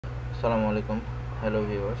আসসালামু আলাইকুম। Hello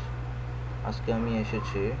viewers, আজকে আমি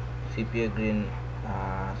এসেছি সিপিএ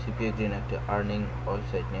গ্রিন একটা আর্নিং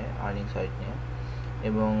সাইট নিয়ে।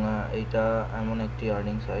 এবং এইটা এমন একটি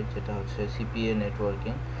আর্নিং সাইট যেটা হচ্ছে সিপিএ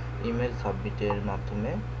নেটওয়ার্কিং ইমেল সাবমিটের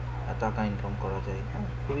মাধ্যমে টাকা ইনকাম করা যায়। হ্যাঁ,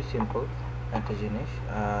 খুবই সিম্পল একটা জিনিস।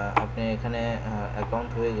 আপনি এখানে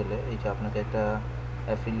অ্যাকাউন্ট হয়ে গেলে এই যে আপনাকে একটা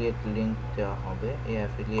অ্যাফিলিয়েট লিঙ্ক দেওয়া হবে। এই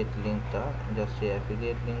অ্যাফিলিয়েট লিঙ্কটা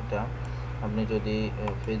আপনি যদি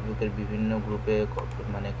ফেসবুকের বিভিন্ন গ্রুপে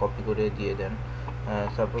কপি করে দিয়ে দেন,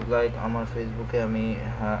 সাপোজ লাইক আমার ফেসবুকে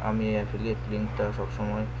আমি অ্যাফিলিয়েট লিঙ্কটা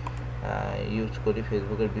সবসময় ইউজ করি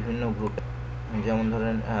ফেসবুকের বিভিন্ন গ্রুপে। যেমন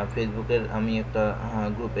ধরেন ফেসবুকের আমি একটা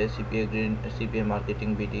গ্রুপে সিপিএ মার্কেটিং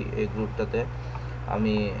বিডি, এই গ্রুপটাতে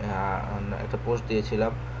আমি একটা পোস্ট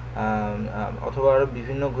দিয়েছিলাম। অথবা আরও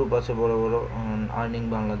বিভিন্ন গ্রুপ আছে বড় বড়, আর্নিং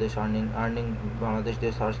বাংলাদেশ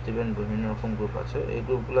দিয়ে সার্চ দিবেন, বিভিন্ন রকম গ্রুপ আছে। এই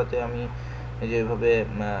গ্রুপগুলোতে আমি যেভাবে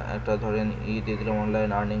একটা ধরেন দিয়ে দিলাম,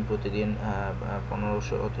 অনলাইন আর্নিং প্রতিদিন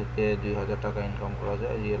 1500 থেকে 2000 টাকা ইনকাম করা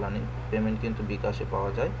যায়, রিয়েল আর্নিং, পেমেন্ট কিন্তু বিকাশে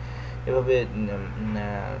পাওয়া যায়। এভাবে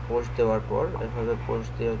পোস্ট দেওয়ার পর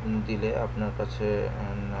দিলে আপনার কাছে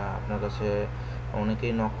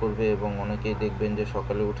অনেকেই নক করবে এবং অনেকেই দেখবেন যে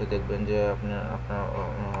সকালে উঠে দেখবেন যে আপনার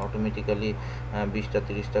অটোমেটিক্যালি 20টা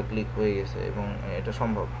 30টা ক্লিক হয়ে গেছে, এবং এটা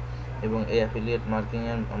সম্ভব। এবং এই অ্যাফিলিয়েট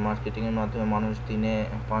মার্কেটিংয়ের মাধ্যমে মানুষ দিনে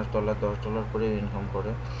 $5 $10 করে ইনকাম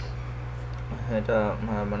করে। এটা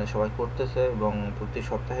সবাই করতেছে, এবং প্রতি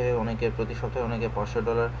সপ্তাহে অনেকে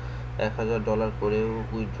 $500 $1000 করেও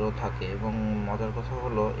উইথড্র থাকে। এবং মজার কথা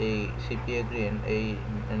হলো, এই সিপিএ গ্রিন এই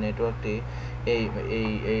নেটওয়ার্কটি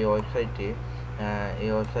এই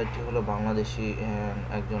ওয়েবসাইটটি হলো বাংলাদেশি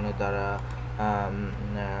একজনের দ্বারা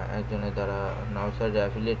ওয়েবসাইট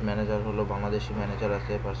অ্যাফিলিয়েট ম্যানেজার হলো বাংলাদেশি ম্যানেজার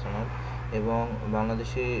আছে পার্সোনাল, এবং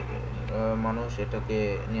বাংলাদেশি মানুষ এটাকে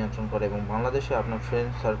নিয়ন্ত্রণ করে। এবং বাংলাদেশে আপনার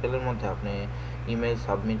ফ্রেন্ড সার্কেলের মধ্যে আপনি ইমেল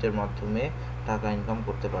সাবমিটের মাধ্যমে টাকা ইনকাম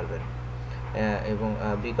করতে পারবেন, এবং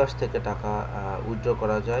বিকাশ থেকে টাকা উইথড্র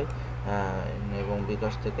করা যায়, এবং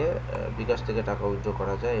বিকাশ থেকে টাকা উইথড্র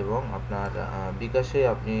করা যায়। এবং আপনার বিকাশে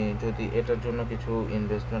আপনি যদি এটার জন্য কিছু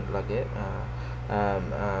ইনভেস্টমেন্ট লাগে,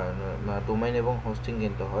 ডোমেইন এবং হোস্টিং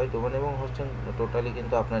কিনতে হয়। ডোমেইন এবং হোস্টিং টোটালি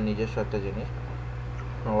কিন্তু আপনার নিজস্ব একটা জিনিস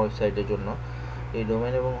ওয়েবসাইটের জন্য। এই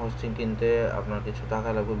ডোমেইন এবং হোস্টিং কিনতে আপনার কিছু টাকা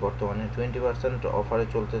লাগবে। বর্তমানে 20% অফারে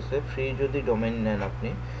চলতেছে। ফ্রি যদি ডোমেইন নেন, আপনি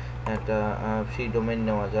একটা ফ্রি ডোমেইন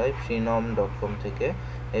নেওয়া যায় signup.com থেকে।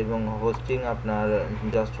 এবং হোস্টিং আপনার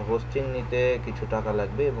জাস্ট হোস্টিং নিতে কিছু টাকা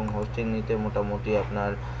লাগবে, এবং হোস্টিং নিতে মোটামুটি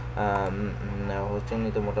আপনার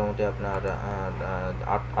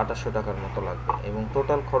 2800 টাকার মতো লাগবে, এবং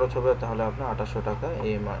টোটাল খরচ হবে তাহলে আপনার 2800 টাকা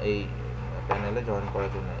এই প্যানেলে জয়েন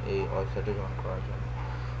করার জন্য, এই ওয়েবসাইটে জয়েন করার জন্য।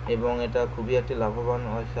 এবং এটা খুবই একটি লাভবান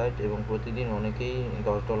ওয়েবসাইট, এবং প্রতিদিন অনেকেই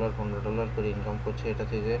 $10 $15 করে ইনকাম করছে এটা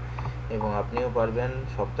থেকে, এবং আপনিও পারবেন।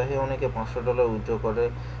 সপ্তাহে অনেকে $500 উইথড্র করে,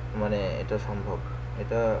 এটা সম্ভব,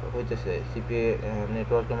 এটা হইতেছে সিপিএ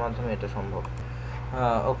নেটওয়ার্কের মাধ্যমে এটা সম্ভব।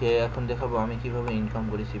 ওকে, এখন দেখাবো আমি কিভাবে ইনকাম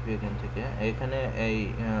করি সিপিএ গ্রিন থেকে। এখানে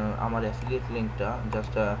আমার অ্যাফিলিয়েট লিঙ্কটা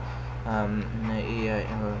জাস্ট এই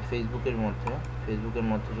ফেসবুকের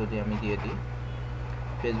মধ্যে যদি আমি দিয়ে দিই,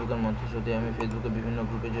 ফেসবুকে বিভিন্ন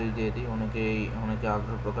গ্রুপে যদি দিয়ে দিই, অনেকে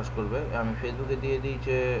আগ্রহ প্রকাশ করবে। আমি ফেসবুকে দিয়ে দিই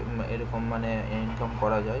যে এরকম ইনকাম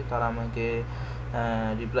করা যায়। তারা আমাকে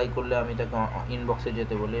রিপ্লাই করলে আমি তাকে ইনবক্সে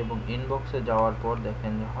যেতে বলি, এবং ইনবক্সে যাওয়ার পর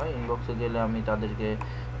দেখেন হয়, ইনবক্সে গেলে আমি তাদেরকে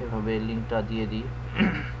এভাবে লিঙ্কটা দিয়ে দিই।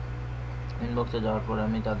 ইনবক্সে যাওয়ার পর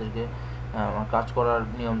আমি তাদেরকে কাজ করার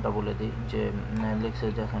নিয়মটা বলে দিই, যে লেখছে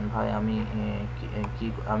দেখেন ভাই,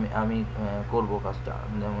 আমি করব কাজটা।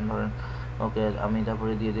 যেমন ধরেন, ওকে, আমি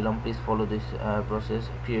তারপরে দিয়ে দিলাম please follow this process,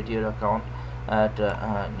 create your account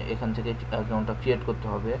এখান থেকে অ্যাকাউন্টটা ক্রিয়েট করতে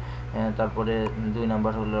হবে। তারপরে 2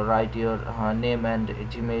 নাম্বার হলো right your name and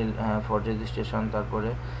Gmail for registration. তারপরে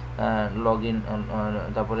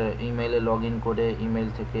তারপরে ইমেইলে লগ ইন করে ইমেইল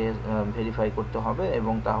থেকে ভেরিফাই করতে হবে,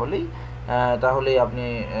 এবং তাহলেই আপনি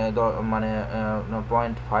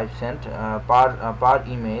 0.5 সেন্ট পার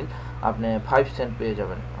ইমেইল আপনি 5 সেন্ট পেয়ে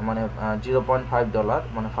যাবেন,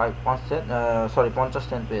 $0.5 50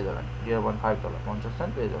 সেন্ট পেয়ে যাবেন। $0.5 50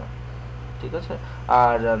 সেন্ট পেয়ে যাবেন, ঠিক আছে।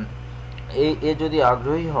 আর এ যদি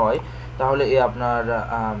আগ্রহী হয়, তাহলে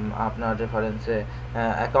আপনার রেফারেন্সে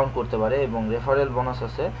অ্যাকাউন্ট করতে পারে, এবং রেফারেল বোনাস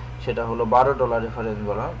আছে, সেটা হলো $12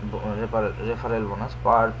 রেফারেল বোনাস,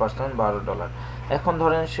 পার পার্সন $12। এখন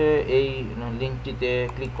ধরেন সে এই লিঙ্কটিতে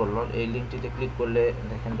ক্লিক করলো, এই লিঙ্কটিতে ক্লিক করলে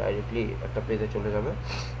দেখেন ডাইরেক্টলি একটা পেজে চলে যাবে,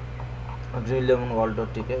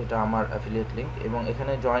 greenlemonworld.tk, এটা আমার অ্যাফিলিয়েট লিঙ্ক। এবং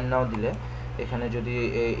এখানে জয়েন নাও দিলে, এখানে যদি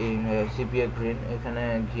এই সিপিএ গ্রিন এখানে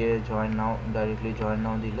গিয়ে ডাইরেক্টলি জয়েন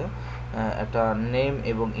নাও দিলে একটা নেম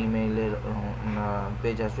এবং ইমেইলের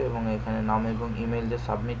পেজ আসবে এবং এখানে নাম এবং ইমেইল দিয়ে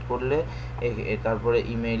সাবমিট করলে তারপরে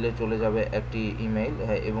ইমেইলে চলে যাবে একটি ইমেইল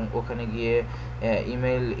এবং ওখানে গিয়ে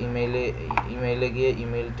ইমেইলে গিয়ে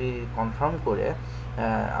ইমেইলটি কনফার্ম করে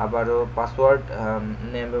আবারও পাসওয়ার্ড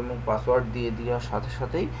নেম এবং পাসওয়ার্ড দিয়ে দেওয়ার সাথে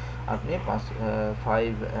সাথেই আপনি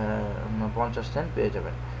 50 সেন্ট পেয়ে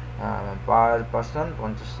যাবেন, পার পারসন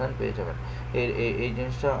 50 সেন্ট পেয়ে যাবেন। এই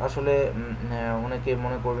জিনিসটা আসলে অনেকে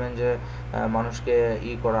মনে করবেন যে মানুষকে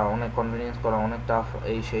করা অনেক কনভিনিয়েন্স করা অনেক টাফ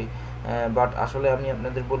এই সেই, বাট আসলে আমি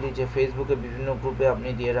আপনাদের বলি যে ফেসবুকে বিভিন্ন গ্রুপে আপনি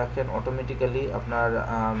দিয়ে রাখেন, অটোমেটিক্যালি আপনার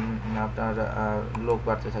লোক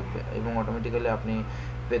বাড়তে থাকবে এবং অটোমেটিক্যালি আপনি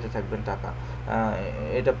পেতে থাকবেন টাকা।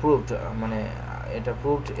 এটা প্রুভড, মানে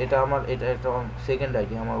এটা আমার একটা সেকেন্ড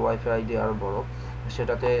আইডি, আমার ওয়াইফাই আইডি আরও বড়,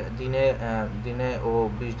 সেটাতে দিনে ও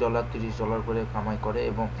 $20 $30 করে কামাই করে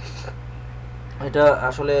এবং এটা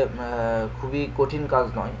আসলে খুবই কঠিন কাজ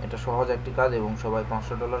নয়, এটা সহজ একটি কাজ এবং সবাই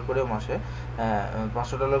 $500 করে মাসে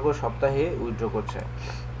 $500 করে সপ্তাহে উইথড্র করছে।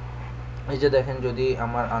 এই যে দেখেন, যদি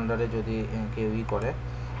আমার আন্ডারে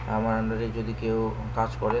যদি কেউ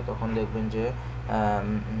কাজ করে তখন দেখবেন যে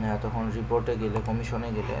তখন রিপোর্টে গেলে কমিশনে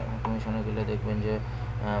গেলে দেখবেন যে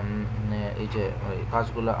এই যে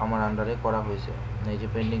কাজগুলো আমার আন্ডারে করা হয়েছে, এই যে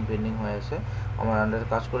পেন্ডিং হয়ে আছে, আমার আন্ডারে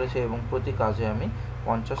কাজ করেছে এবং প্রতি কাজে আমি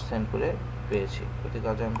 50 সেন্ট করে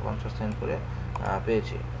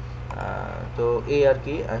পেয়েছি। তো এই আর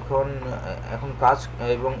কি, এখন কাজ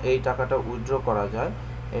এবং এই টাকাটা উইথড্র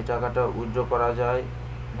করা যায়,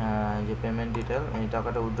 যে পেমেন্ট ডিটেল, এই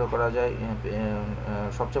টাকাটা উইথড্র করা যায়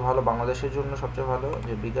সবচেয়ে ভালো, বাংলাদেশের জন্য সবচেয়ে ভালো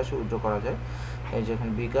যে বিকাশে উইথড্র করা যায়। এই যে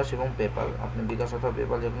এখানে বিকাশ এবং পেপাল, আপনি বিকাশ অথবা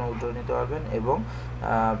পেপাল যে কোনো উইথড্র নিতে পারবেন এবং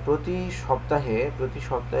প্রতি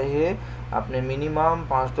সপ্তাহে আপনি মিনিমাম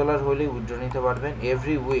 $5 হলেই উইথড্র নিতে পারবেন।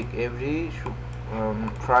 এভরি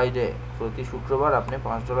ফ্রাইডে, প্রতি শুক্রবার আপনি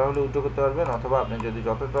 $5 হলে উইথড্র করতে পারবেন, অথবা আপনি যদি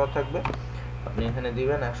যত ডলার থাকবে আপনি এখানে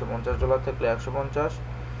দিবেন, $150 থাকলে 150,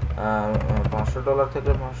 $500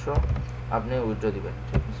 থাকলে 500 আপনি উইথড্র দিবেন,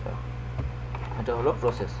 ঠিক আছে? এটা হলো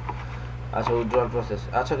প্রসেস। আচ্ছা, উইথড্রয়াল প্রসেস।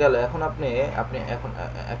 আচ্ছা গেল, এখন আপনি এখন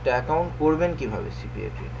একটা অ্যাকাউন্ট করবেন কিভাবে সিপিএ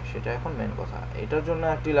গ্রিনে, সেটা এখন মেন কথা। এটার জন্য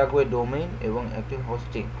একটি লাগবে ডোমেইন এবং একটি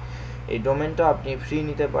হোস্টিং। এই ডোমেইনটা আপনি ফ্রি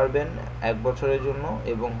নিতে পারবেন 1 বছরের জন্য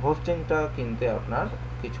এবং হোস্টিংটা কিনতে আপনার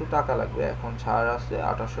কিছু টাকা লাগবে। এখন ছাড় আছে,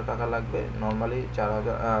 2800 টাকা লাগবে, নর্মালি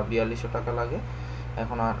 4200 টাকা লাগে।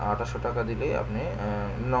 এখন 2800 টাকা দিলেই আপনি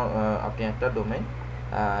একটা ডোমেইন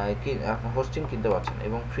হোস্টিং কিনতে পারছেন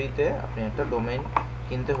এবং ফ্রিতে আপনি একটা ডোমেইন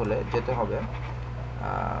কিনতে হলে যেতে হবে।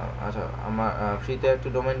 আচ্ছা, আমার ফ্রিতে একটা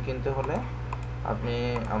ডোমেইন কিনতে হলে আপনি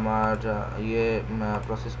আমার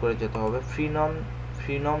প্রসেস করে যেতে হবে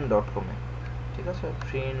freenom.com এ, ঠিক আছে?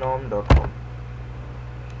 freenom.com।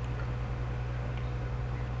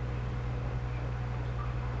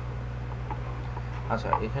 আচ্ছা,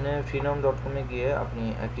 এখানে freenom.com এ গিয়ে আপনি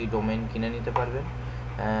একটি ডোমেইন কিনে নিতে পারবেন,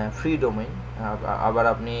 ফ্রি ডোমেইন। আবার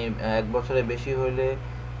আপনি 1 বছরের বেশি হলে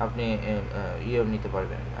আপনি নিতে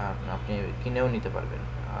পারবেন, আপনি কিনেও নিতে পারবেন।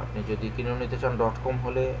 আপনি যদি কিনেও নিতে চান .com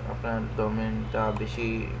হলে আপনার ডোমেইনটা বেশি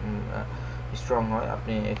স্ট্রং হয়,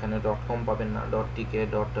 আপনি এখানে .com পাবেন না, .tk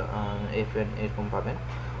 .fn এরকম পাবেন।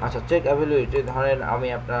 আচ্ছা, চেক অ্যাভেলেবিলিটি, ধরেন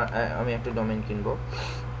আমি একটা ডোমেইন কিনবো,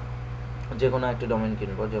 যে কোনো একটা ডোমেইন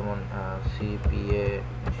কিনবো, যেমন CPA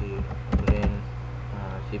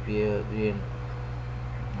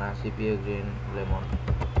Green lemon।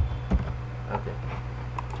 ওকে,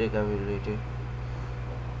 চেক অ্যাভেলেবিলিটি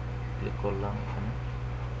ক্লিক করলাম এখানে।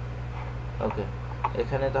 ওকে,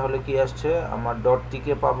 এখানে তাহলে কি আসছে, আমার .tk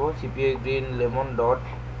পাবো, CPA Green lemon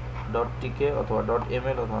 .tk অথবা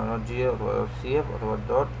 .ml অথবা .ga অথবা .cf অথবা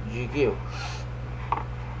 .gq।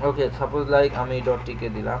 ওকে, সাপোজ লাইক আমি .tk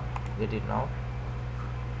দিলাম, get it now,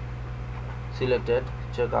 selected,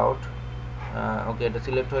 check out. ওকে, এটা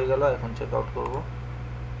সিলেক্ট হয়ে গেল, এখন চেক আউট করবো।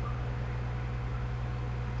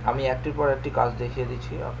 আমি একটির পর একটি কাজ দেখিয়ে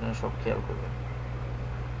দিচ্ছি, আপনারা সব খেয়াল করবেন।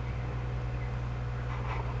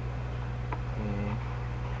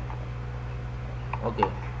 ওকে,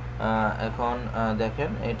 এখন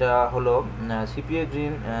দেখেন, এটা হলো CPA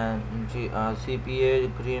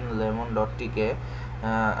Green lemon .tk।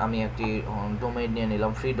 আমি একটি ডোমেইন নিয়ে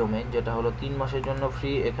নিলাম, ফ্রি ডোমেইন, যেটা হলো 3 মাসের জন্য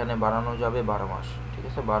ফ্রি, এখানে বাড়ানো যাবে 12 মাস, ঠিক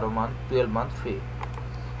আছে? 12 মান্থ ফ্রি।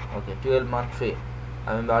 ওকে, 12 মান্থ ফ্রি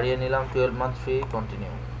আমি বাড়িয়ে নিলাম, 12 মান্থ ফ্রি,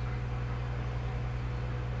 কন্টিনিউ।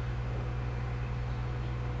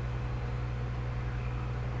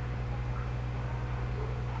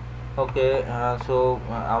 ওকে, সো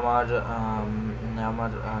আমার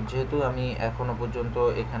যেহেতু আমি এখনো পর্যন্ত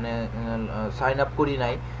এখানে সাইন আপ করি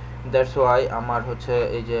নাই, দ্যাটস ওয়াই আমার হচ্ছে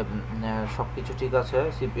এই যে সব কিছু ঠিক আছে।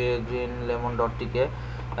 CPA Green lemon .tk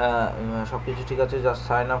সব কিছু ঠিক আছে, জাস্ট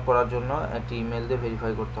সাইন আপ করার জন্য একটি ইমেল দিয়ে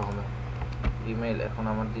ভেরিফাই করতে হবে। ইমেল এখন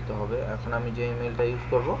আমার দিতে হবে। এখন আমি যে ইমেলটা ইউজ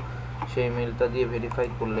করব সেই ইমেলটা দিয়ে ভেরিফাই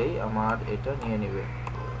করলেই আমার এটা নিয়ে নেবে।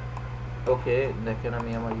 ওকে, দেখেন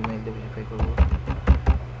আমি আমার ইমেল দিয়ে ভেরিফাই করব।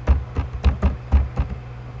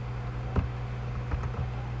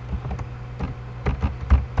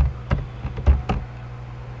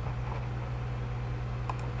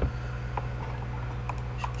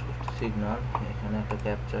 সিগন্যাল, এখানে একটা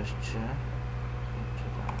ক্যাপচা আসছে।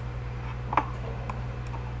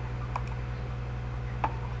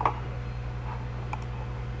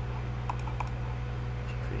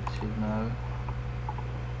 Signal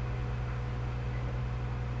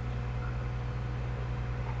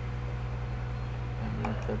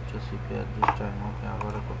captcha CPA this time. ওকে,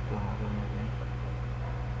 আবারও করতে হবে মেবি।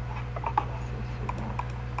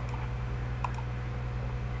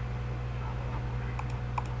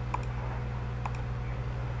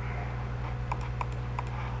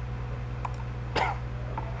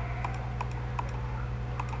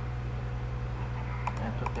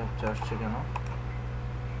 এত ক্যাপচা আসছে কেন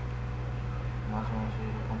মাঝে মাঝে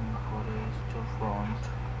এরকম করে? স্টোর ফ্রন্ট,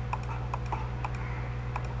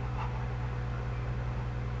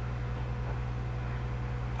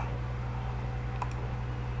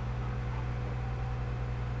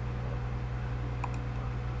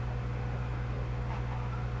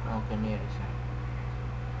 ওকে নিয়ে এসেছে।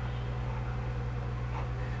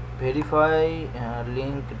 Verify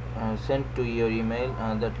link send to your email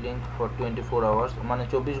that link for 24 hours, মানে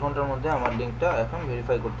 24 ঘন্টার মধ্যে আমার লিঙ্কটা এখন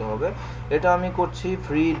ভেরিফাই করতে হবে। এটা আমি করছি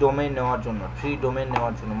ফ্রি ডোমেইন নেওয়ার জন্য। ফ্রি ডোমেইন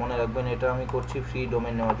নেওয়ার জন্য মনে রাখবেন, এটা আমি করছি ফ্রি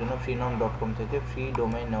ডোমেইন নেওয়ার জন্য, freenom.com থেকে ফ্রি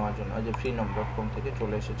ডোমেইন নেওয়ার জন্য। যে freenom.com থেকে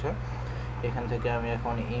চলে এসেছে, এখান থেকে আমি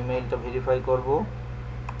এখন ইমেইলটা ভেরিফাই করব।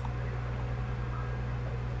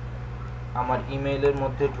 আমার ইমেইলের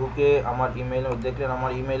মধ্যে ঢুকে, আমার ইমেইল দেখলেন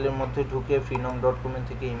আমার ইমেইলের মধ্যে ঢুকে freenom.com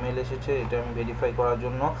থেকে ইমেইল এসেছে। এটা আমি ভেরিফাই করার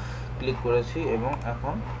জন্য ক্লিক করেছি এবং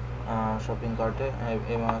এখন শপিং কার্টে,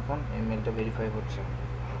 এবং এখন ইমেইলটা ভেরিফাই হচ্ছে।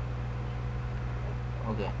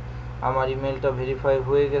 ওকে, আমার ইমেইলটা ভেরিফাই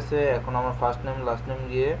হয়ে গেছে। এখন আমার ফার্স্ট নেম লাস্ট নেম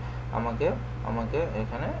দিয়ে আমাকে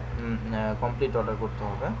এখানে কমপ্লিট অর্ডার করতে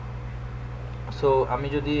হবে। সো আমি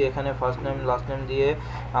যদি এখানে ফার্স্ট নেম লাস্ট নেম দিয়ে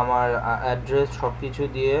আমার অ্যাড্রেস সব কিছু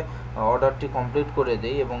দিয়ে অর্ডারটি কমপ্লিট করে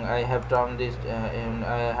দিই এবং I have turn this,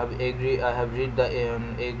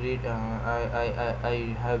 I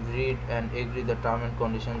have read the term and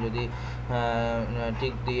condition, যদি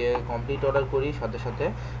টিক দিয়ে কমপ্লিট অর্ডার করি, সাথে সাথে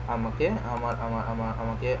আমাকে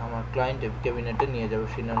আমার ক্লায়েন্ট ক্যাবিনেটে নিয়ে যাবে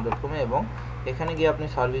freenom.com, এবং এখানে গিয়ে আপনি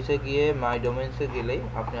সার্ভিসে গিয়ে মাই ডোমেইনসে গেলেই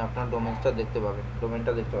আপনি আপনার ডোমেইনটা দেখতে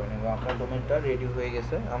পাবেন এবং আপনার ডোমেইনটা রেডি হয়ে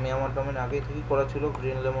গেছে। আমি আমার ডোমেইন আগে থেকেই করা ছিল,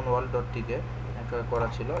 greenlemonworld.tk করা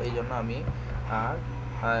ছিল, এই জন্য আমি আর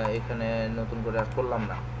এখানে নতুন করে আর করলাম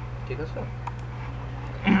না। ঠিক আছে,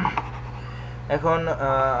 এখন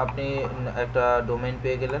আপনি একটা ডোমেইন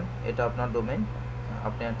পেয়ে গেলেন, এটা আপনার ডোমেইন,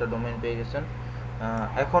 আপনি একটা ডোমেইন পেয়ে গেছেন।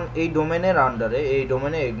 এখন এই ডোমেইনের আন্ডারে, এই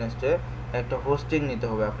ডোমেইনের এগনেস্টে একটা হোস্টিং নিতে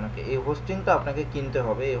হবে আপনাকে। এই হোস্টিংটা আপনাকে কিনতে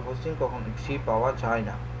হবে। এই হোস্টিং কখন ফ্রি পাওয়া যায়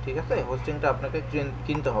না, ঠিক আছে? এই হোস্টিংটা আপনাকে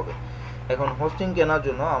কিনতে হবে। এখন হোস্টিং কেনার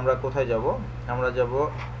জন্য আমরা কোথায় যাব? আমরা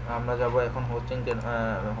যাব এখন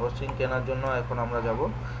হোস্টিং কেনার জন্য এখন আমরা যাব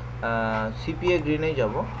CPA গ্রিনেই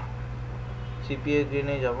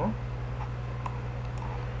যাব।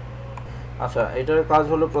 আচ্ছা, এটার কাজ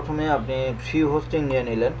হলো, প্রথমে আপনি ফ্রি হোস্টিং নিয়ে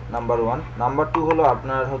নিলেন, নাম্বার 1। নাম্বার 2 হলো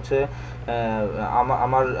আপনার হচ্ছে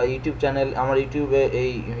আমার ইউটিউব চ্যানেল, আমার ইউটিউবে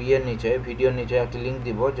এই ইয়ের নিচে, ভিডিওর নিচে একটি লিঙ্ক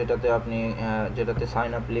দিব, যেটাতে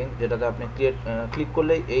সাইন আপ লিঙ্ক, যেটাতে আপনি ক্লিক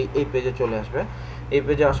করলে এই পেজে চলে আসবে। এই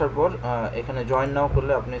পেজে আসার পর এখানে জয়েন নাও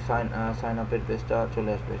করলে আপনি সাইন আপের পেজটা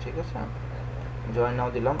চলে আসবে। ঠিক আছে, জয়েন নাও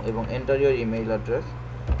দিলাম এবং enter your email address.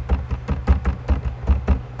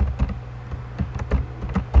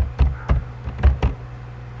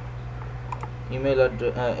 Email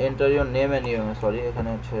address, enter your name and sorry, এখানে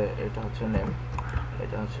হচ্ছে এটা হচ্ছে নেম,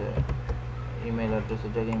 এটা হচ্ছে ইমেল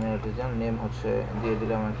অ্যাড্রেসের জায়গায় ইমেল অ্যাড্রেস দিলাম, নেম হচ্ছে দিয়ে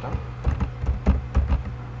দিলাম একটা।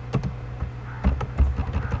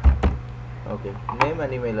 ওকে, name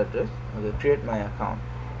and email address. Okay, create my account.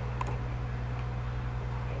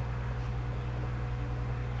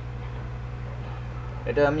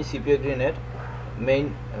 এটা আমি CPA গ্রিনের মেইন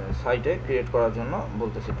সাইটে ক্রিয়েট করার জন্য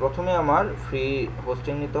বলতেছি। প্রথমে আমার ফ্রি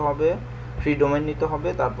হোস্টিং নিতে হবে, ফ্রি ডোমেইন নিতে হবে,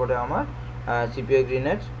 তারপরে আমার CPA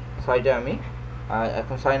গ্রিনের সাইটে আমি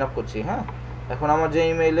এখন সাইন আপ করছি। হ্যাঁ, এখন আমার যে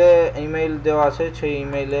ইমেইল দেওয়া আছে সেই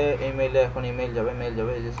ইমেইলে এখন মেইল যাবে,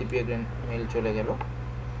 এই যে CPA গ্রিন মেইল চলে গেল।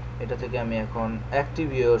 এটা থেকে আমি এখন active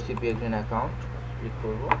your CPA green account click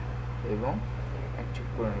করব এবং অ্যাক্টিভ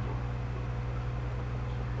করে নেব।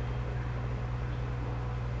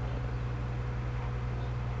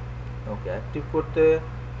 ওকে, অ্যাক্টিভ করতে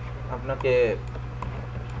আপনাকে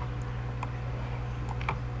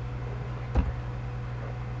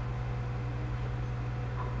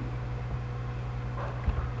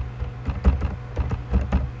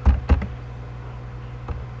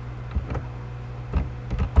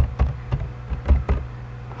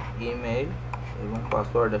ইমেইল এবং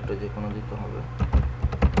পাসওয়ার্ড একটা যে কোনো দিতে হবে।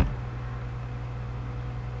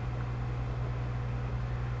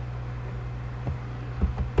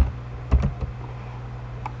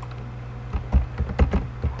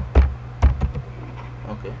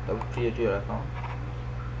 ওকে, তারপর ক্রিয়েট ইউর অ্যাকাউন্ট।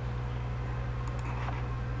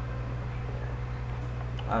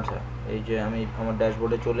 আচ্ছা, এই যে আমি আমার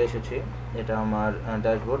ড্যাশবোর্ডে চলে এসেছি। এটা আমার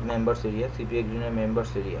ড্যাশবোর্ড, মেম্বার্স এরিয়া, সিপিএ গ্রিনের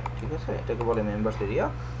মেম্বার্স এরিয়া, ঠিক আছে, এটাকে বলে মেম্বার্স এরিয়া।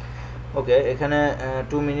 ওকে, এখানে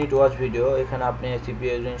 2 মিনিট ওয়াচ ভিডিও, এখানে আপনি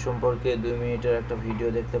সিপিএ গ্রিন সম্পর্কে 2 মিনিটের একটা ভিডিও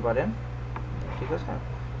দেখতে পারেন, ঠিক আছে।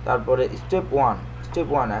 তারপরে স্টেপ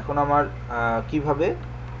ওয়ান, এখন আমার কিভাবে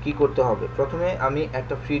কি করতে হবে। প্রথমে আমি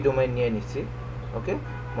একটা ফ্রি ডোমেইন নিয়ে নিচ্ছি। ওকে,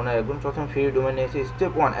 মনে রাখবেন প্রথমে ফ্রি ডোমেইন নিয়েছি।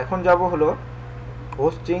 স্টেপ 1, এখন যাব হলো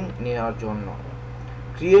হোস্টিং নেওয়ার জন্য।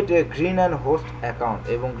 Create a green and host account,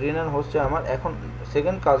 এবং গ্রিন অ্যান্ড হোস্টে আমার এখন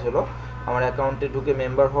সেকেন্ড কাজ হলো আমার অ্যাকাউন্টে ঢুকে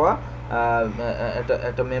মেম্বার হওয়া,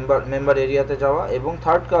 একটা মেম্বার এরিয়াতে যাওয়া, এবং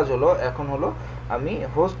থার্ড কাজ হলো এখন হলো আমি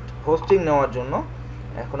হোস্টিং নেওয়ার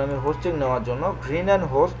জন্য গ্রিন অ্যান্ড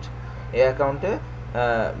হোস্ট এই অ্যাকাউন্টে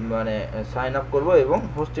মানে সাইন আপ করবো এবং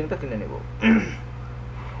হোস্টিংটা কিনে নেব।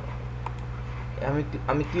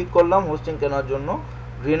 আমি ক্লিক করলাম হোস্টিং কেনার জন্য,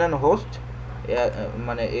 গ্রিন অ্যান্ড হোস্ট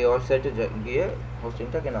মানে এই ওয়েবসাইটে গিয়ে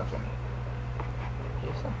হোস্টিংটা কেনার জন্য,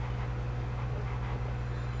 ঠিক আছে।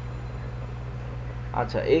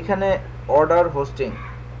 আচ্ছা, এইখানে অর্ডার হোস্টিং,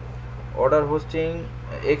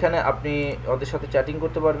 এখানে আপনি ওদের সাথে চ্যাটিং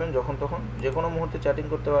করতে পারবেন, যখন তখন যে কোনো মুহূর্তে চ্যাটিং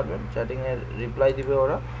করতে পারবেন। চ্যাটিংয়ের রিপ্লাই দিবে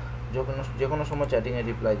ওরা, যে কোনো সময় চ্যাটিংয়ের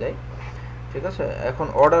রিপ্লাই দেয়, ঠিক আছে। এখন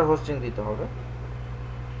অর্ডার হোস্টিং দিতে হবে।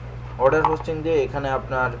 অর্ডার হোস্টিং দিয়ে এখানে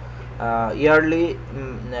আপনার ইয়ারলি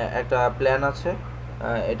একটা প্ল্যান আছে।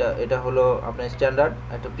 এটা হলো আপনার স্ট্যান্ডার্ড,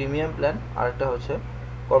 একটা প্রিমিয়াম প্ল্যান, আর একটা হচ্ছে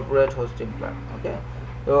কর্পোরেট হোস্টিং প্ল্যান। ওকে,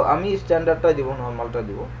 তো আমি স্ট্যান্ডার্ডটাই দিব, নর্মালটা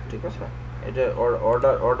দিব, ঠিক আছে। এটা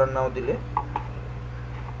অর্ডার নাও দিলে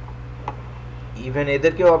ইভেন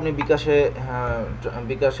এদেরকেও আপনি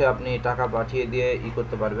বিকাশে আপনি টাকা পাঠিয়ে দিয়ে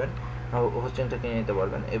করতে পারবেন, হোস্টিংটা কিনে নিতে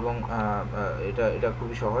পারবেন, এবং এটা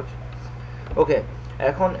খুবই সহজ। ওকে,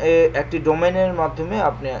 এখন একটি ডোমেইনের মাধ্যমে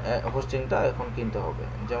আপনি হোস্টিংটা এখন কিনতে হবে।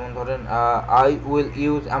 যেমন ধরেন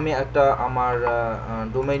আমি একটা আমার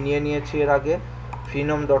ডোমেইন নিয়েছি এর আগে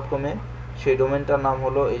freenom.com, সেই ডোমেইনটার নাম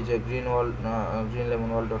হলো এই যে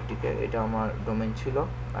greenlemonwall.tk, এটা আমার ডোমেইন ছিল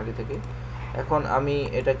আগে থেকে। এখন আমি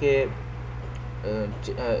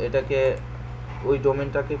এটাকে ওই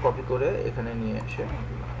ডোমেইনটাকে কপি করে এখানে নিয়ে এসে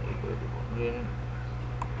করে দেব,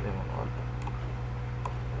 greenlemonwall,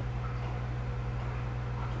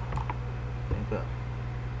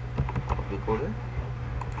 কপি করে।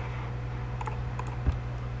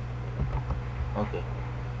 ওকে,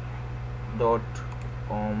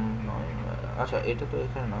 .com নয়, আচ্ছা এটা তো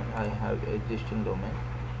এখানে নয়, আই হ্যাভ এক্সিস্টিং ডোমেইন,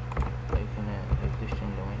 এখানে এক্সিস্টিং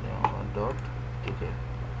ডোমেইন আমার .tk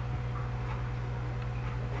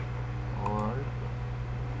world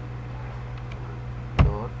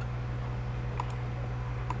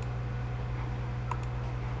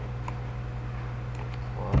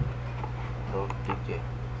 .tk।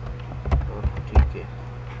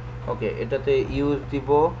 ওকে, এটাতে ইউজ দিব,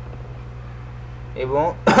 এবং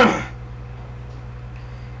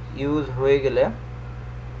ইউজ হয়ে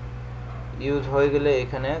গেলে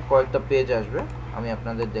এখানে কয়েকটা পেজ আসবে, আমি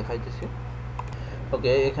আপনাদের দেখাইতেছি।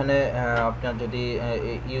 ওকে, এখানে আপনার যদি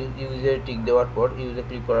ইউজে টিক দেওয়ার পর, ইউজে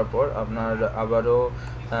ক্লিক করার পর আপনার আবারও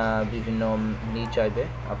বিভিন্ন চাইবে,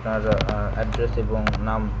 আপনার অ্যাড্রেস এবং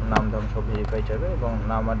নাম ধাম সব ভেরিফাই চাইবে, এবং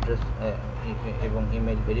নাম অ্যাড্রেস এবং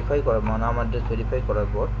ইমেল ভেরিফাই করার, নাম অ্যাড্রেস ভেরিফাই করার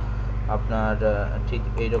পর আপনার ঠিক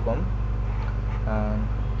এইরকম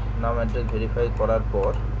নাম অ্যাড্রেস ভেরিফাই করার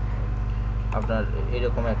পর আপনার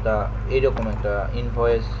এইরকম একটা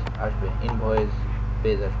ইনভয়েস আসবে, ইনভয়েস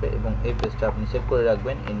পেজ আসবে, এবং এই পেজটা আপনি সেভ করে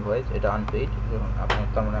রাখবেন। ইনভয়েস, এটা আনপেইড,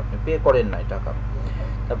 তার মানে আপনি পে করেন নাই টাকা।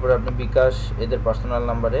 তারপরে আপনি বিকাশ এদের পার্সোনাল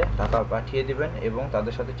নাম্বারে টাকা পাঠিয়ে দিবেন এবং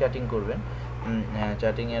তাদের সাথে চ্যাটিং করবেন।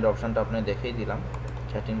 চ্যাটিংয়ের অপশানটা আপনি দেখিয়ে দিলাম,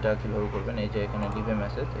 চ্যাটিংটা কীভাবে করবেন। এই যে এখানে লিভ এ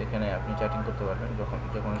মেসেজ, এখানে আপনি চ্যাটিং করতে পারবেন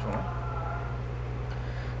যে কোনো সময়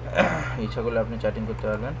ইচ্ছা করলে আপনি চ্যাটিং করতে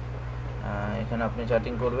পারবেন। এখানে আপনি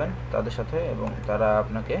চ্যাটিং করবেন তাদের সাথে, এবং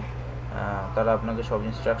তারা আপনাকে সব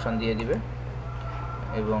ইনস্ট্রাকশন দিয়ে দিবে।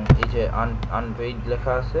 এবং এই যে আনপেইড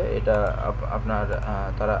লেখা আছে, এটা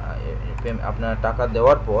আপনার টাকা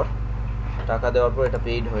দেওয়ার পর এটা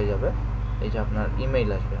পেইড হয়ে যাবে। এই যে আপনার ইমেইল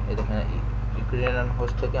আসবে, এই দেখেন গ্রিন অ্যান্ড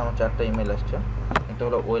হোস্ট থেকে আমার 4টা ইমেল আসছে। একটা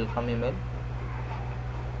হলো ওয়েলকাম ইমেল,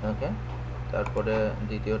 ওকে। তারপরে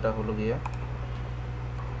দ্বিতীয়টা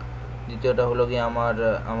হলো গিয়ে আমার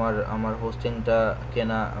আমার আমার হোস্টিংটা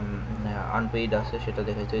কেনা আনপেইড আছে, সেটা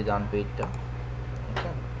দেখেছে, এই যে আনপেইডটা, ঠিক আছে।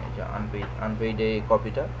 এই যে আনপেইড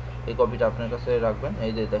এই কপিটা আপনার কাছে রাখবেন।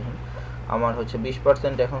 এই যে দেখেন আমার হচ্ছে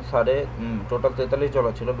 20% এখন ছাড়ে, টোটাল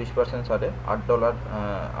 $43 ছিল, 20% ছাড়ে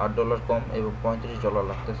 $8 কম এবং $35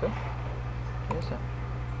 লাগতেছে, ঠিক আছে।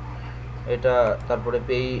 এটা তারপরে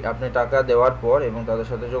আপনি টাকা দেওয়ার পর এবং তাদের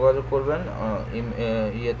সাথে যোগাযোগ করবেন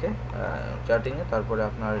ইয়েতে, চ্যাটিংয়ে। তারপরে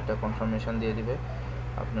আপনার এটা কনফার্মেশন দিয়ে দিবে,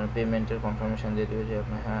 আপনার পেমেন্টের কনফার্মেশন দিয়ে দিবে যে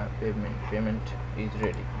আপনার হ্যাঁ পেমেন্ট ইজ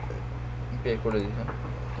রেডি, পে করে দিবেন।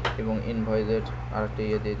 এবং ইনভয়েসের আরেকটা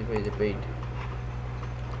ইয়ে দিয়ে দিবে, এই যে পেইড,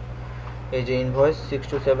 এই যে ইনভয়েস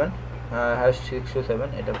 627 #627,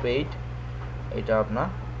 এটা পেইড। এটা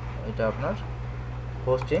আপনার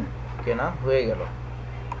হোস্টিং কেনা হয়ে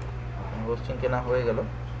গেল,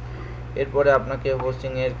 এরপরে আপনাকে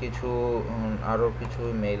হোস্টিংয়ের কিছু আরও কিছু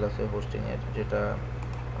মেইল আছে হোস্টিংয়ের, যেটা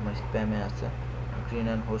আমার স্প্যামে আছে, গ্রিন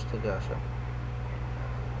অ্যান্ড হোস্ট থেকে আসা।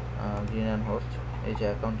 গ্রিন অ্যান্ড হোস্ট, এই যে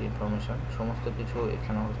অ্যাকাউন্ট ইনফরমেশন সমস্ত কিছু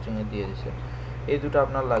এখানে হোস্টিংয়ে দিয়ে দিছে। এই দুটো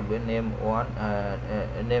আপনার লাগবে, নেম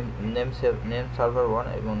সার্ভার 1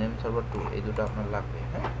 এবং নেম সার্ভার 2, এই দুটো আপনার লাগবে,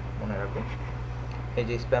 হ্যাঁ, মনে রাখবেন। এই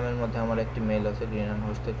যে স্প্যামের মধ্যে আমার একটি মেল আছে গ্রিন অ্যান্ড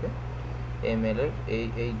হোস্ট থেকে, এই মেলের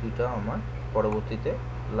এই দুটো আমার পরবর্তীতে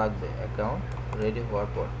লাগবে অ্যাকাউন্ট রেডি হওয়ার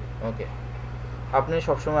পর, ওকে। আপনারা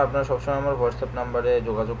সবসময় আমার হোয়াটসঅ্যাপ নাম্বারে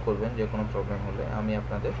যোগাযোগ করবেন, যে কোনো প্রবলেম হলে আমি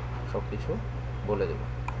আপনাদের সব কিছু বলে দেব,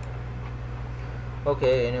 ওকে।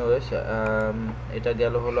 এনিওয়েজ, এটা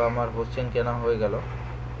হলো আমার হোস্টিং কেনা হয়ে গেল,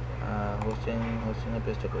 হোস্টিংয়ের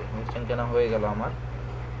পেজটা করি, হোস্টিং কেনা হয়ে গেল আমার।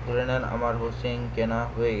 ধরে নেন আমার হোস্টিং কেনা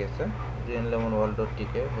হয়ে গেছে,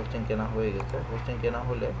 greenlemonworld.tk হোস্টিং কেনা হয়ে গেছে। হোস্টিং কেনা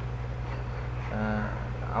হলে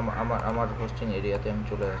আমার হোস্টিং এরিয়াতে আমি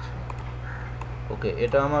চলে যাচ্ছি, ওকে।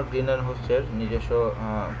 এটা আমার গ্রিন অ্যান্ড হোস্টের নিজস্ব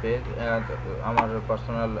পেজ, আমার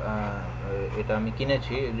পার্সোনাল, এটা আমি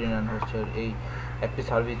কিনেছি গ্রিন অ্যান্ড হোস্টের। এই একটি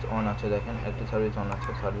সার্ভিস অন আছে, দেখেন একটি সার্ভিস অন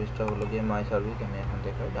আছে, সার্ভিসটা হলো গিয়ে মাই সার্ভিস। আমি এখন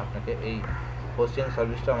দেখাই আপনাকে, এই হোস্টিং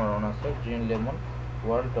সার্ভিসটা আমার অন আছে,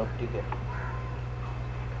 greenlemonworld.tk,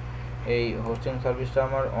 এই হোস্টিং সার্ভিসটা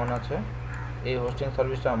আমার অন আছে। এই হোস্টিং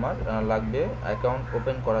সার্ভিসটা আমার লাগবে অ্যাকাউন্ট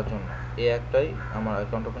ওপেন করার জন্য, এই একটাই আমার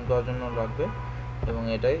অ্যাকাউন্ট ওপেন করার জন্য লাগবে, এবং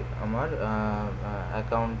এটাই আমার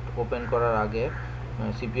অ্যাকাউন্ট ওপেন করার আগে,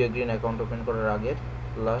 CPA গ্রিন অ্যাকাউন্ট ওপেন করার আগের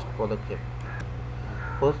লাস্ট পদক্ষেপ।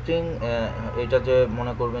 হোস্টিং, এটা যে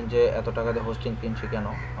মনে করবেন যে এত টাকা দিয়ে হোস্টিং কিনছি কেন,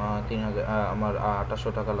 3000 আমার 2800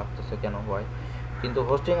 টাকা লাগতেছে কেন হয়, কিন্তু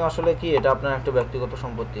হোস্টিং আসলে কি, এটা আপনার একটা ব্যক্তিগত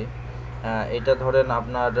সম্পত্তি। এটা ধরেন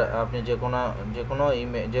আপনি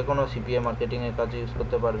যে কোনো CPA মার্কেটিংয়ের কাজে ইউজ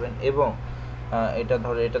করতে পারবেন, এবং এটা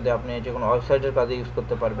দিয়ে আপনি যে কোনো ওয়েবসাইটের কাজে ইউজ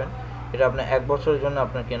করতে পারবেন। এটা আপনি 1 বছরের জন্য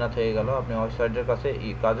আপনার কেনা থেকে গেল, আপনি ওয়েবসাইটের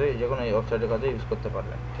কাজে যে কোনো ওয়েবসাইটের কাজে ইউজ করতে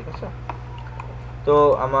পারবেন, ঠিক আছে। তো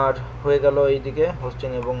আমার হয়ে গেল এইদিকে হোস্টিং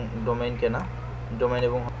এবং ডোমেইন কেনা,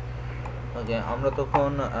 ওকে। আমরা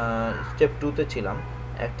তখন স্টেপ 2-তে ছিলাম,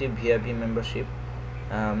 active VIP membership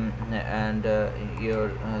and your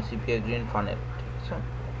CPA green funnel, ঠিক আছে।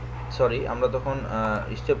 সরি, আমরা তখন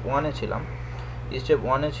স্টেপ 1-এ ছিলাম। স্টেপ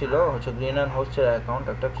 1-এ ছিল হচ্ছে গ্রিন অ্যান্ড হোস্টের অ্যাকাউন্ট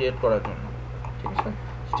একটা ক্রিয়েট করার জন্য, ঠিক আছে।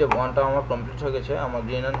 স্টেপ 1টা আমার কমপ্লিট হয়ে গেছে, আমার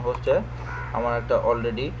গ্রিন অ্যান্ড হোস্টে আমার একটা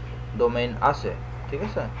অলরেডি ডোমেইন আছে, ঠিক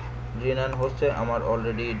আছে। গ্রিন অ্যান্ড হোস্টে আমার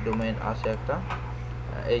অলরেডি ডোমেইন আছে একটা,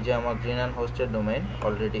 এই যে আমার গ্রিন অ্যান্ড হোস্টের ডোমেইন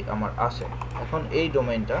অলরেডি আমার আছে। এখন এই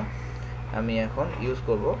ডোমেইনটা আমি এখন ইউজ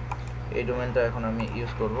করব,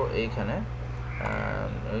 এইখানে।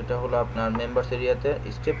 এটা হলো আপনার মেম্বার্স এরিয়াতে।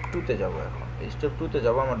 স্টেপ 2-তে যাব, এখন স্টেপ 2-তে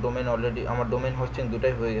যাব। আমার ডোমেইন হোস্টিং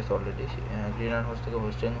দুটাই হয়ে গেছে অলরেডি, গ্রিন অ্যান্ড হোস্ট থেকে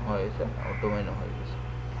হোস্টিং হয়ে গেছে, আমার ডোমেইনও হয়ে গেছে।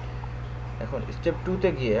 এখন স্টেপ 2-তে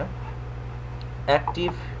গিয়ে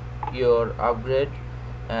active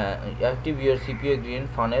your CPA green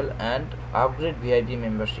funnel and upgrade VIP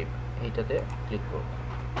membership, এইটাতে ক্লিক করব।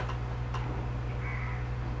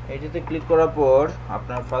 এইটাতে ক্লিক করার পর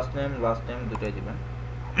আপনার ফার্স্ট নেম লাস্ট নেম দুটাই দিবেন,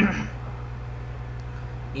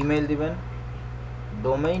 ইমেল দিবেন,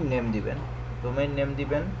 ডোমেইন নেম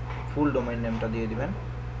দিবেন, ফুল ডোমেইন নেমটা দিয়ে দিবেন।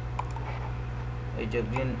 এই যে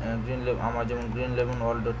আমার যেমন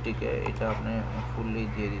greenlemonworld.tk, এটা আপনি ফুললি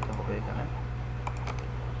দিয়ে দিতে হবে। এখানে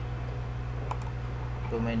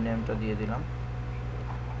ডোমেইন নেমটা দিয়ে দিলাম,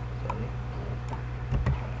 সরি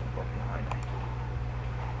কপি হয় না।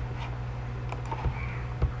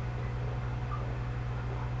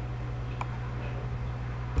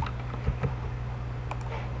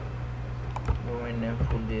 ডোমেইন নেম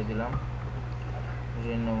ফুল দিয়ে দিলাম,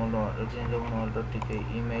 রিনলেমন.টিকে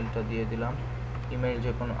ইমেলটা দিয়ে দিলাম। ইমেল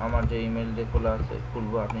যে কোনো আমার যে ইমেল দিয়ে খোলা আছে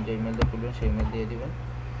খুলবো, আপনি যে ইমেল দিয়ে খুলবেন সেই ইমেল দিয়ে দিবেন।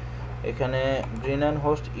 এখানে গ্রিন অ্যান্ড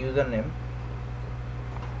হোস্ট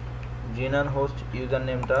ইউজার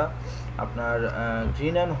নেমটা আপনার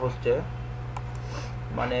গ্রিন অ্যান্ড হোস্টে,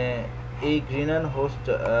 মানে এই গ্রিন অ্যান্ড হোস্ট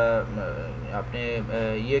আপনি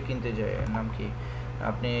ইয়ে কিনতে যায়, নাম কি,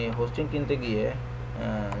 আপনি হোস্টিং কিনতে গিয়ে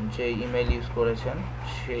যে ইমেল ইউজ করেছেন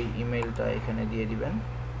সেই ইমেলটা এখানে দিয়ে দিবেন।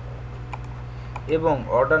 এবং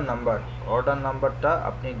অর্ডার নাম্বারটা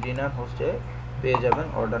আপনি গ্রিন অ্যান্ড হোস্টে পেয়ে যাবেন।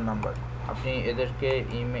 অর্ডার নাম্বার আপনি এদেরকে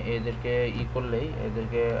করলেই,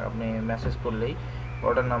 এদেরকে আপনি মেসেজ করলেই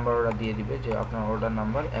অর্ডার নাম্বার ওরা দিয়ে দিবে যে আপনার অর্ডার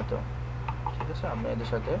নাম্বার এত। ঠিক আছে, আপনি এদের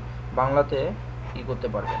সাথে বাংলাতে করতে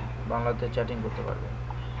পারবেন, বাংলাতে চ্যাটিং করতে পারবেন।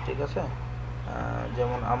 ঠিক আছে,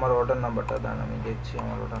 যেমন আমার অর্ডার নাম্বারটা দেন, আমি দেখছি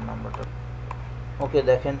আমার অর্ডার নাম্বারটা। ওকে,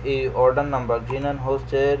 দেখেন এই order number green and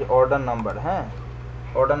হোস্টের order number. হ্যাঁ,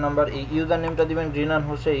 অর্ডার নাম্বার, এই ইউজার নেমটা দিবেন গ্রিন অ্যান্ড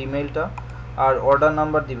হোস্টের ইমেলটা, আর অর্ডার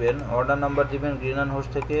নাম্বার দিবেন গ্রিন অ্যান্ড হোস্ট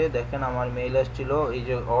থেকে। দেখেন আমার মেইল আসছিল এই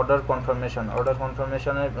যে অর্ডার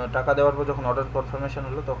কনফার্মেশনের টাকা দেওয়ার পর যখন অর্ডার কনফার্মেশন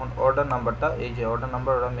হলো তখন অর্ডার নাম্বারটা, এই যে অর্ডার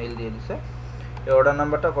নাম্বার ওরা মেইল দিয়ে দিছে, এই অর্ডার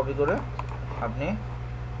নাম্বারটা কপি করে আপনি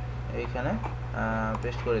এইখানে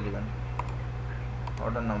পেস্ট করে দিবেন।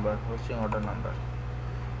 Order number, hosting order number,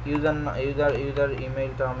 user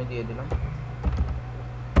ইমেইলটা আমি দিয়ে দিলাম।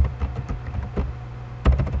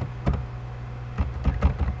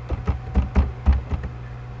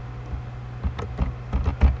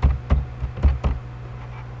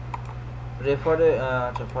 রেফারে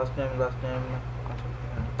আচ্ছা, ফার্স্ট নেম লাস্ট নেম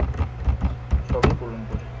সবই পূরণ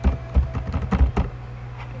করি,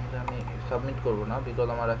 কিন্তু আমি সাবমিট করবো না বিকজ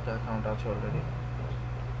আমার একটা অ্যাকাউন্ট আছে অলরেডি।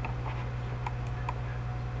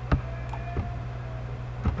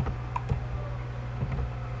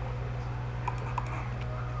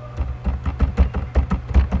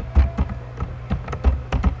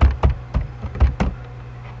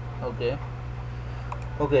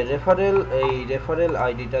 ওকে, রেফারেল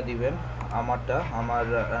আইডিটা দিবেন,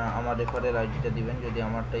 আমার রেফারেল আইডিটা দিবেন যদি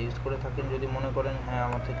আমারটা ইউজ করে থাকেন। যদি মনে করেন হ্যাঁ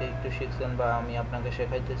আমার থেকে একটু শিখছেন বা আমি আপনাকে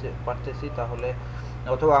শেখাইতেছি পারতেছি, তাহলে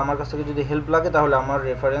অথবা আমার কাছ থেকে যদি হেল্প লাগে তাহলে আমার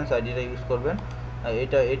রেফারেন্স আইডিটা ইউজ করবেন।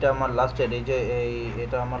 এটা আমার লাস্টের, এই যে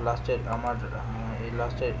এটা আমার লাস্টের, এই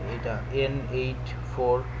লাস্টের এটা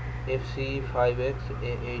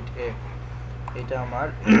N84FC5X8A, এটা আমার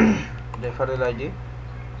referral ID,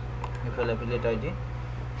 affiliate ID.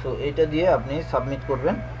 So এটা দিয়ে আপনি সাবমিট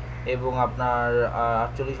করবেন এবং আপনার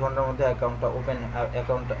 48 ঘন্টার মধ্যে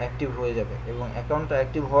অ্যাকাউন্টটা অ্যাক্টিভ হয়ে যাবে। এবং অ্যাকাউন্টটা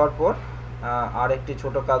অ্যাক্টিভ হওয়ার পর আর একটি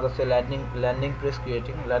ছোট কাজ আছে, ল্যান্ডিং প্রেস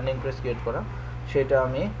ক্রিয়েট করা, সেটা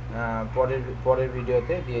আমি পরের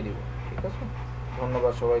ভিডিওতে দিয়ে দিব। ঠিক আছে,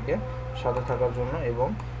 ধন্যবাদ সবাইকে সাথে থাকার জন্য, এবং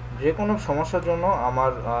যে কোনো সমস্যার জন্য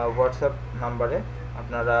আমার হোয়াটসঅ্যাপ নাম্বারে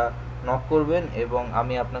আপনারা নক করবেন এবং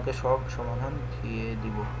আমি আপনাকে সব সমাধান দিয়ে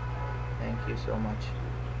দিব। Thank you so much.